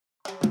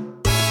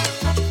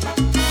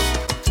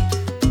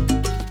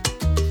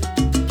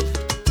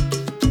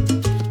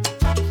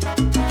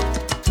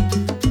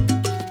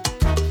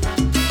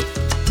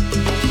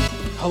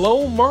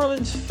Hello,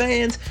 Marlins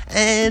fans,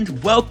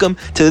 and welcome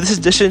to this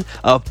edition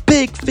of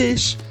Big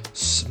Fish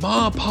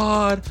Small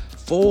Pod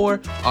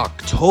for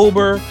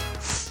October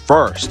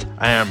 1st.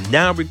 I am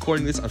now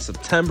recording this on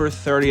September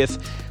 30th,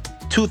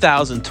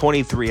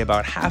 2023,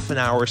 about half an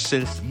hour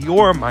since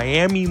your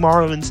Miami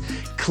Marlins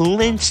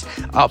clinched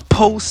a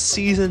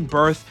postseason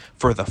berth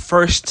for the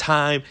first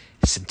time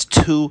since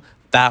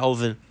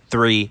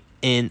 2003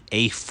 in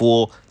a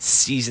full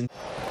season.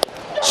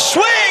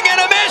 Swing and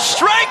a miss,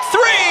 strike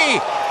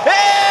three.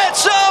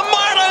 It's a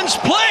Marlins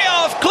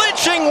playoff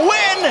clinching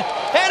win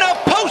and a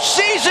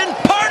postseason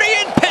party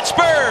in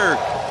Pittsburgh.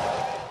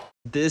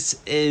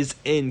 This is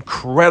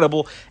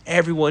incredible.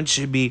 Everyone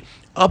should be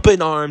up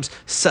in arms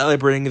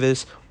celebrating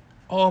this.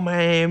 All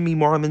Miami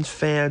Marlins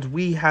fans,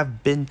 we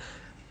have been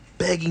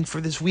begging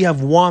for this. We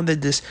have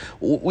wanted this.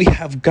 We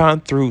have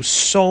gone through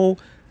so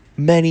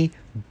many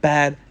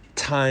bad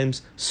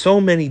times,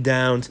 so many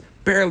downs,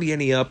 barely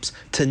any ups,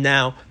 to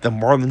now the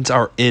Marlins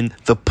are in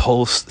the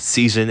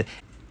postseason,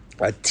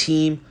 a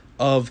team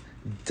of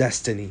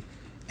destiny.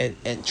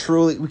 And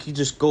truly, we can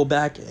just go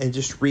back and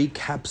just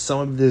recap some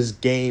of this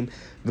game.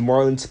 The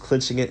Marlins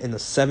clinching it in a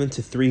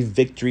 7-3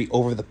 victory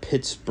over the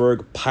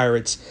Pittsburgh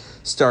Pirates.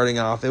 Starting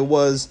off, it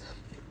was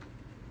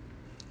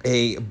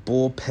a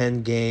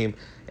bullpen game,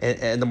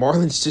 and the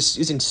Marlins just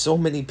using so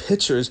many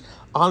pitchers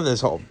on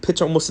this whole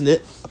pitcher almost an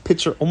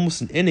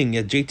inning.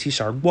 JT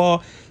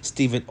Chargois,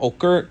 Steven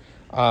Okert,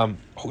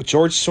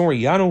 George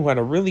Soriano, who had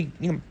a really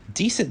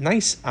decent,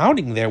 nice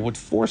outing there with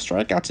 4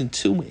 strikeouts in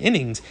 2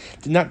 innings.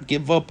 Did not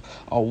give up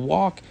a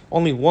walk,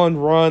 only 1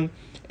 run.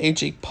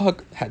 AJ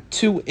Puk had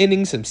 2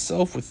 innings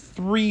himself with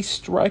 3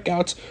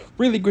 strikeouts.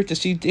 Really great to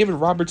see David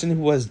Robertson,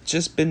 who has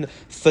just been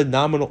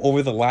phenomenal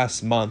over the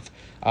last month.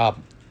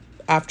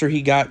 After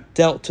he got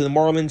dealt to the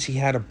Marlins, he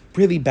had a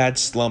really bad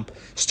slump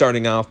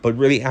starting off, but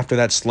really after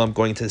that slump,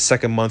 going into the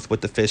second month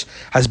with the Fish,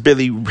 has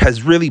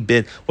really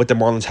been what the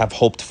Marlins have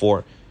hoped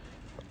for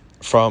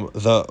from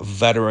the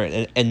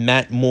veteran. And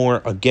Matt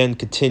Moore again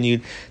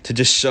continued to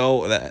just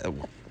show that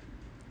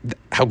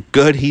how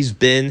good he's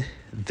been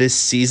this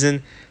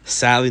season.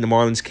 Sadly, the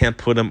Marlins can't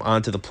put him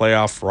onto the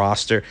playoff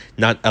roster,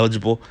 not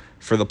eligible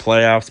for the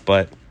playoffs,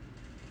 but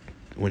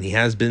when he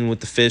has been with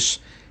the Fish,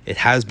 it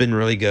has been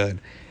really good.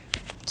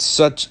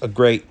 Such a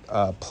great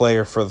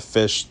player for the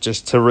Fish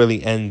just to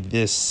really end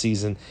this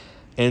season.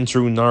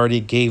 Andrew Nardi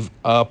gave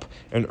up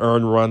an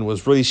earned run,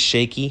 was really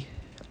shaky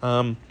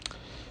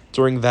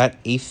during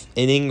that 8th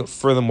inning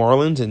for the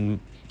Marlins, and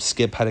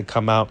Skip had to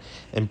come out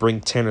and bring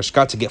Tanner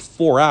Scott to get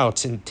 4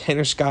 outs, and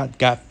Tanner Scott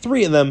got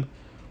 3 of them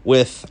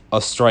with a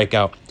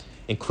strikeout,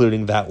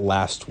 including that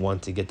last one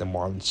to get the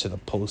Marlins to the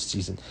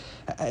postseason.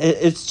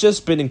 It's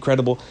just been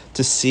incredible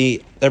to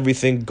see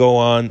everything go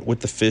on with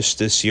the Fish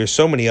this year.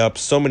 So many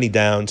ups, so many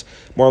downs.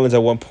 Marlins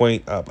at one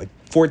point,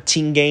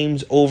 14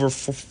 games over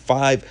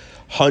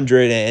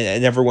 500,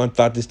 and everyone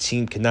thought this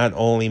team could not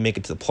only make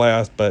it to the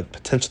playoffs, but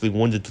potentially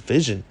win the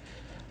division.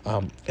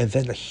 And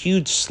then a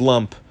huge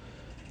slump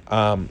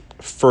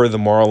for the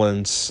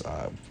Marlins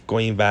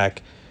going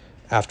back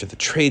after the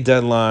trade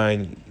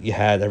deadline. You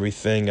had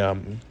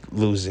everything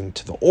losing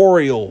to the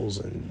Orioles,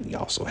 and you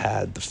also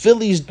had the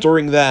Phillies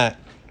during that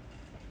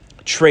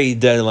trade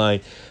deadline.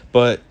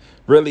 But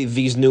really,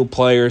 these new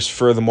players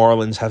for the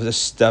Marlins have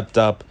just stepped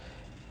up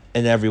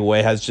in every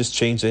way, has just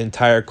changed the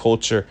entire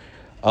culture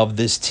of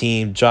this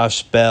team.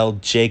 Josh Bell,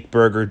 Jake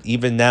Burger,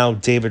 even now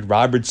David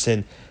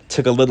Robertson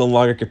took a little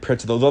longer compared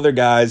to those other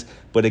guys,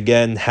 but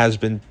again has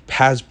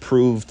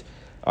proved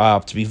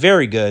to be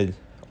very good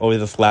over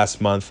this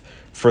last month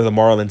for the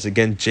Marlins.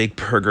 Again, Jake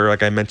Burger,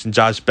 like I mentioned,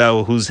 Josh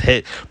Bell, whose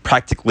hit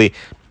practically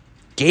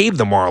gave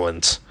the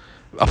Marlins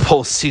a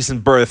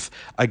postseason berth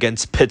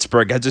against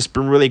Pittsburgh, has just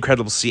been really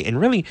incredible to see. And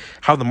really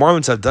how the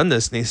Marlins have done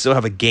this, and they still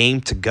have a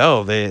game to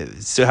go. They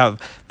still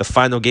have the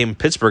final game in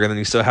Pittsburgh, and then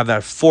you still have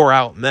that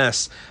 4-out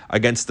mess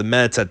against the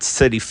Mets at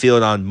Citi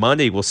Field on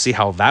Monday. We'll see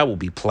how that will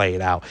be played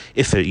out,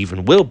 if it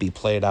even will be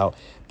played out.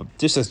 But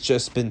this has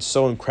just been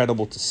so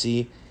incredible to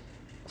see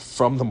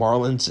from the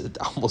Marlins.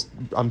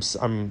 I'm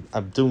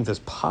doing this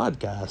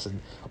podcast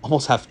and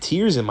almost have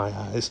tears in my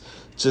eyes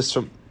just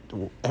from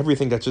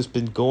everything that's just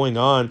been going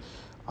on.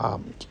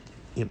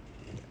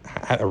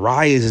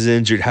 Arias is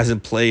injured,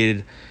 hasn't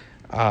played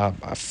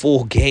a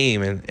full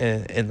game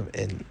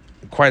in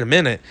quite a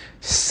minute.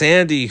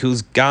 Sandy,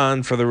 who's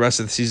gone for the rest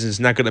of the season,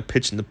 is not going to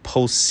pitch in the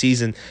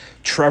postseason.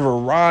 Trevor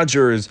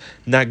Rogers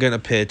not going to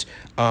pitch.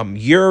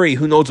 Yuri,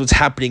 who knows what's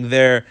happening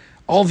there.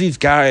 All these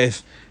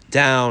guys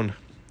down,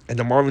 and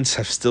the Marlins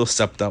have still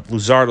stepped up.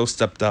 Luzardo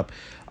stepped up.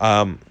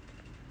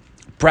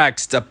 Bragg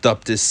stepped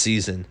up this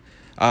season.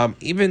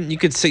 Even you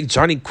could say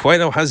Johnny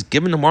Cueto has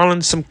given the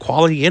Marlins some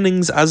quality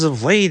innings as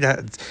of late.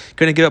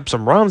 Going to give up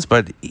some runs,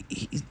 but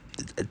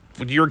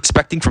what you're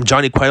expecting from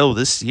Johnny Cueto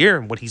this year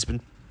and what he's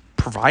been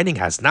providing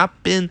has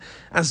not been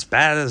as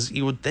bad as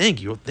you would think.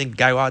 You would think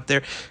guy out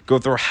there go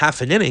through half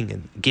an inning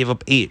and gave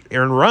up 8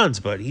 earned runs,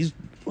 but he's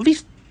at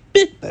least a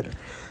bit better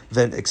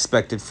than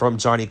expected from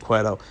Johnny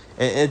Cueto.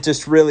 And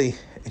just really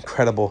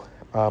incredible,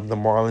 the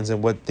Marlins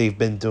and what they've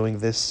been doing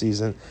this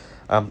season.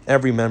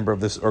 Every member of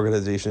this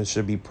organization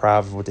should be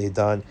proud of what they've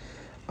done.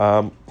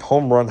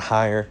 Home run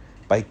hire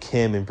by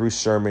Kim and Bruce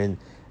Sherman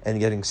and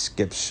getting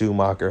Skip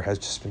Schumacher has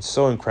just been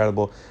so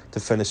incredible to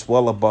finish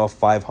well above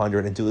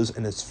 500 and do this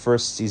in his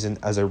first season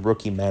as a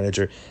rookie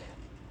manager.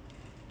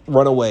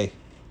 Runaway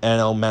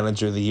NL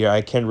Manager of the Year.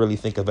 I can't really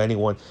think of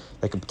anyone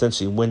that could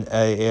potentially win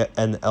a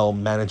NL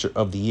Manager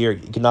of the Year.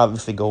 You can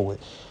obviously go with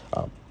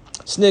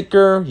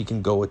Snicker, you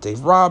can go with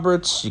Dave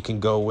Roberts, you can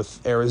go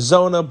with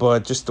Arizona,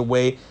 but just the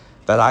way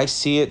that I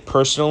see it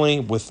personally,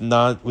 with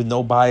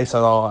no bias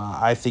at all,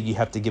 I think you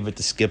have to give it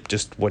to Skip,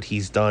 just what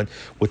he's done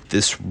with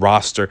this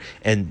roster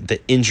and the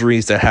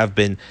injuries that have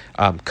been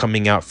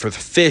coming out for the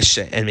Fish,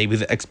 and maybe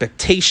the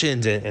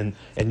expectations, and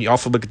you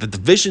also look at the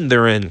division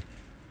they're in.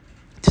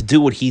 To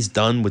do what he's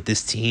done with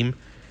this team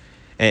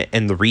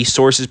and the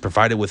resources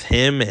provided with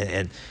him,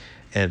 and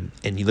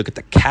you look at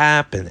the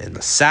cap and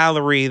the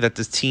salary that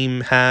this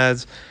team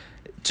has,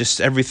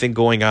 just everything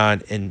going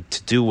on, and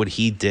to do what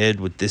he did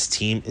with this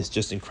team is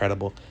just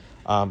incredible.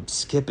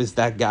 Skip is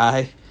that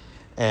guy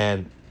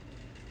and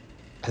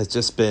has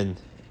just been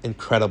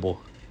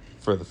incredible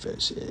for the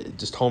Fish.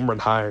 Just home run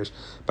hires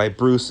by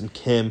Bruce and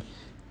Kim.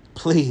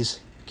 Please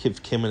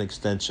give Kim an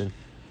extension.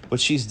 What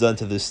she's done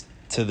to this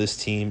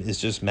team is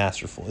just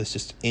masterful. It's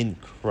just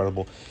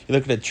incredible. You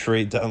look at the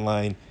trade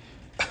deadline,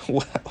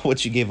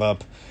 what you gave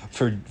up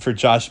for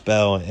Josh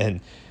Bell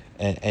and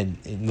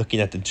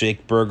looking at the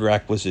Jake Burger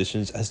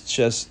acquisitions has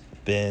just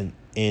been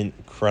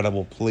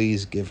incredible.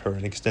 Please give her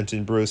an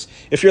extension, Bruce.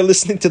 If you're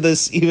listening to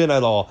this even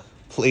at all,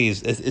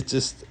 please. It's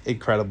just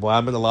incredible.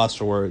 I'm at a loss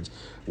for words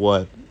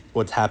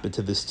what's happened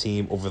to this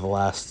team over the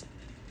last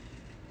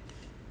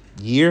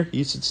year,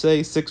 you should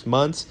say, 6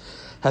 months,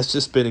 has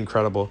just been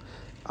incredible.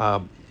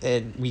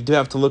 And we do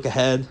have to look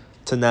ahead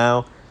to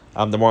now.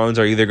 The Marlins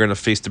are either going to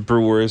face the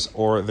Brewers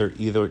or they're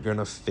either going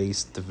to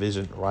face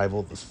division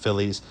rival the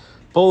Phillies.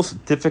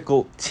 Both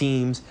difficult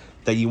teams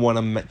that you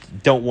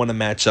don't want to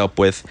match up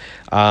with.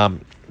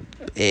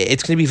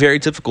 It's going to be very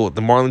difficult.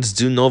 The Marlins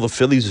do know the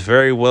Phillies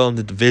very well in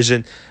the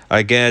division.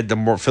 Again,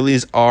 the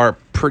Phillies are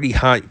pretty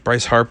hot.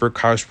 Bryce Harper,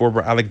 Kyle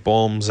Schwarber, Alec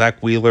Bohm,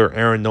 Zach Wheeler,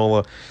 Aaron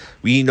Nola.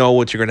 We know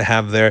what you're going to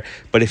have there.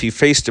 But if you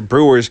face the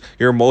Brewers,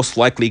 you're most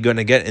likely going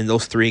to get in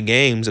those 3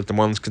 games. If the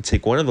Marlins can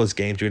take one of those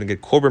games, you're going to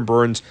get Corbin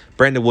Burnes,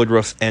 Brandon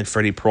Woodruff, and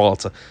Freddie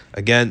Peralta.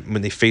 Again,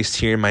 when they faced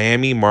here in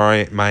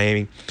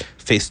Miami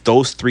faced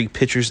those 3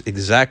 pitchers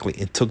exactly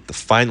and took the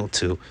final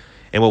 2.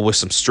 And what was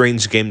some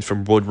strange games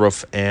from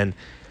Woodruff and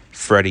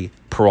Freddie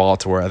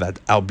Peralta, where that,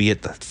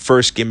 albeit the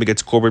first game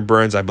against Corbin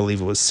Burnes, I believe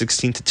it was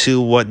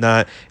 16-2,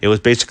 whatnot. It was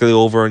basically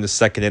over in the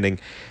second inning.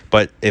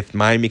 But if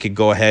Miami could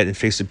go ahead and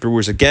face the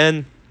Brewers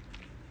again,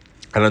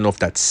 I don't know if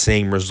that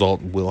same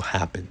result will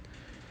happen.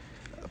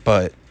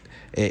 But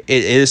it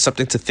is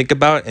something to think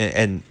about,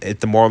 and if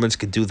the Marlins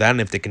could do that,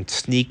 and if they can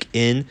sneak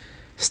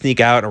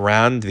out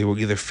around, they will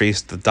either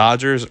face the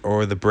Dodgers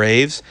or the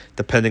Braves,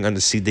 depending on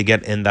the seed they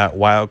get in that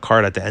wild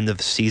card at the end of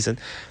the season.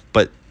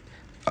 But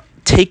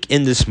take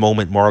in this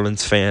moment,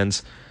 Marlins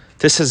fans.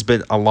 This has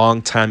been a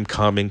long time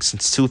coming,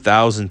 since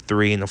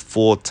 2003 in a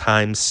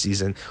full-time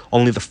season.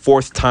 Only the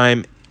 4th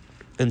time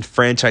in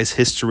franchise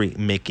history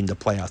making the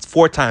playoffs.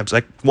 4 times,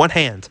 like one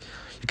hand,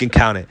 you can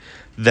count it,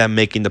 them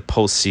making the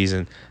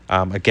postseason.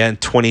 Again,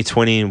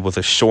 2020 was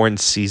a shortened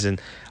season.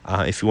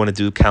 If you want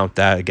to count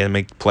that, again,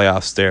 make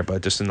playoffs there,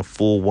 but just in a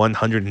full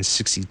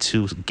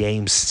 162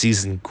 game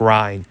season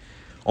grind.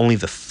 Only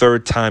the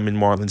 3rd time in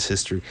Marlins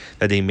history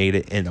that they made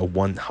it in a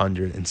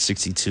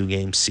 162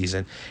 game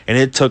season. And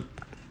it took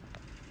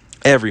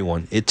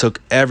everyone. It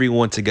took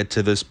everyone to get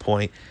to this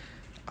point.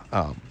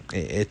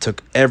 It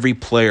took every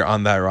player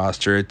on that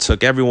roster. It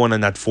took everyone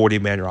on that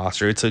 40-man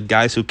roster. It took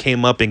guys who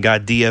came up and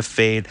got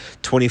DFA'd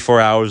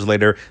 24 hours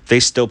later. They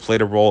still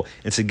played a role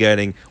into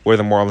getting where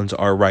the Marlins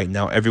are right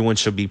now. Everyone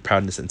should be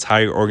proud of this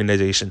entire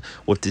organization,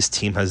 what this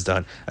team has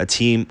done. A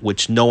team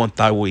which no one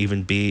thought would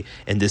even be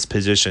in this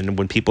position.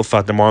 When people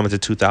thought the Marlins in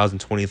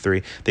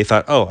 2023, they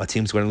thought, a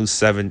team's going to lose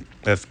 7,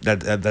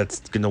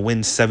 that's going to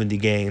win 70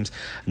 games,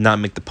 not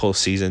make the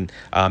postseason.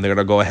 They're going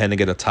to go ahead and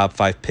get a top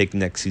 5 pick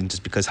next season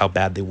just because how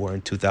bad they were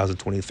in 2023.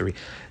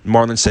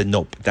 Marlins said,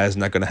 nope, that is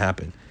not going to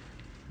happen.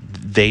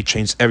 They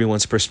changed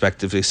everyone's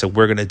perspective. They said,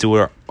 we're going to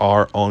do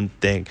our own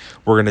thing.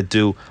 We're going to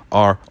do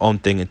our own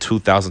thing in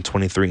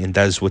 2023, and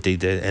that is what they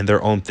did. And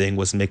their own thing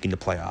was making the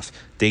playoffs.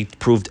 They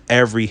proved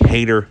every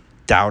hater,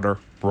 doubter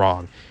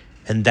wrong.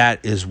 And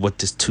that is what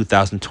this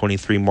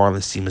 2023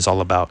 Marlins team is all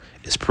about,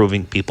 is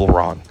proving people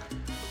wrong.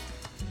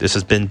 This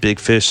has been Big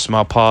Fish,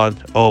 Small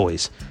Pod.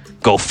 Always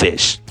go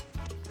Fish.